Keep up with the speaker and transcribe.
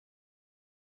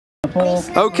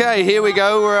Okay, here we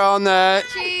go. We're on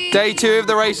day 2 of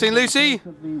the racing. Lucy.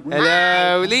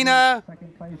 Hello, Lena.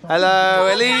 Hello,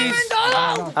 Elise.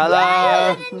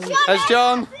 Hello. There's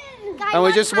John. And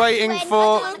we're just waiting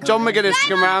for John McGuinness to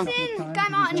come round.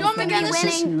 John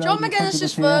McGuinness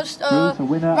is first.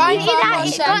 Ryan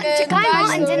second. Guy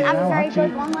Martin didn't have a very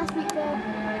good one last week though.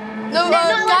 No,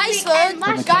 Guy's third.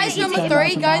 Guy's number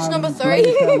 3. Guy's number 3.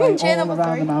 Cheer number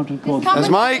 3. There's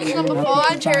Mike. Number 4.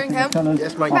 I'm cheering him.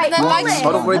 Yes, Mike. And then Mike's.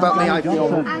 Oh, don't worry about me. I feel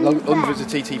hundreds of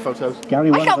TT photos. I can't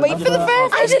wait for the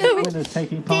first.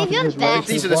 Dave, you're the best.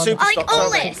 These are the Supersport. All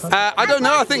this. I don't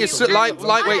know. I think it's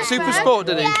lightweight Supersport,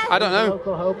 did he? I don't know.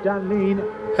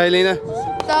 Hey, Lena.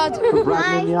 Dad.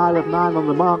 Bradley in the Isle of Man on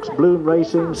the marks. Bloom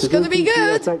Racing. It's gonna be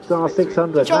good. XR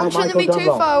 600. John shouldn't be too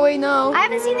far away now. I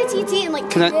haven't seen the TT in like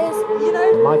 2 years. You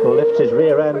know. Michael lifts his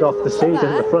rear end off the seat as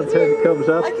the front end comes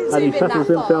up and he settles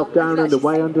himself down and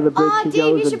away under the bridge he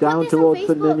goes and down towards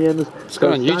the Ninians. It's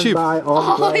going on YouTube.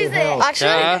 Oh, is it?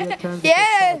 Actually?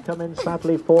 Yeah. Come in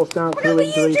sadly forced out through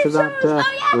injury to that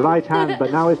right hand,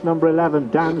 but now it's number 11,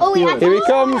 Dan Stewart. Here he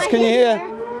comes. Can you hear?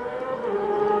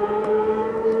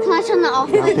 Can I turn that off?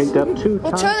 Now picked up 2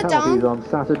 We'll time turn it down. penalties on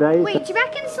Saturday. Wait, do you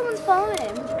reckon someone's following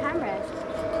him with the camera?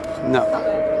 No.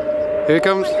 Here he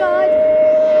comes. Oh my god.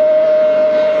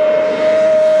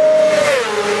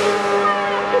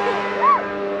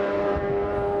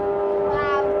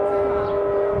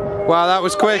 Wow, that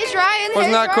was quick. Here's Ryan.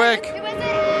 Wasn't that quick? Who is it?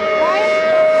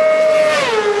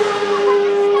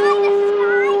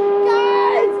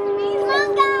 Come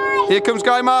on, guys. Here comes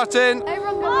Guy Martin.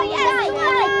 Everyone Oh, go. yeah,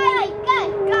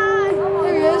 go.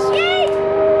 There he is. Yay.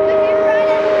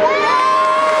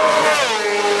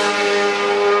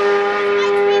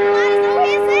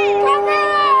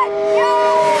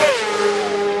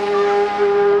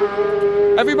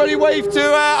 Everybody wave to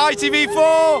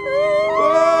ITV4.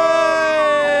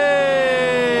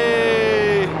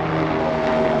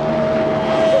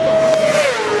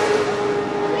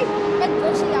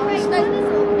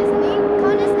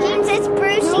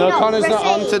 No, Connor's not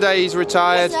on today, he's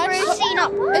retired. Is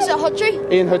it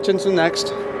Hutchie? Ian Hutchinson next.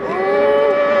 Hutchie!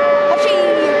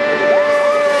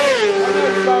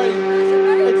 Sorry,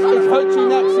 it's Hutchie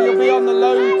next, so you'll be on the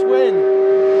low twin.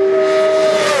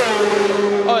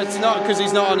 Oh, it's not, because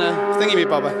he's not on a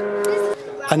thingy-me-bobber.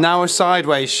 And now a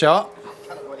sideways shot,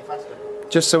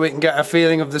 just so we can get a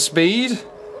feeling of the speed.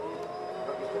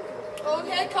 Oh,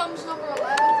 here comes number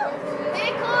 11.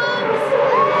 Here comes.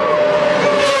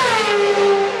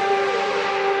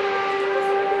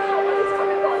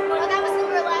 Oh, that was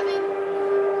number 11.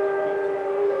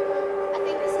 I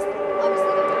think this is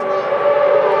obviously number 12.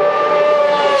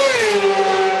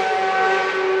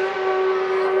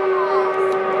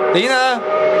 Lena!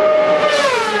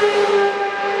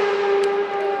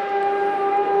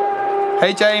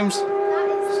 Hey, James.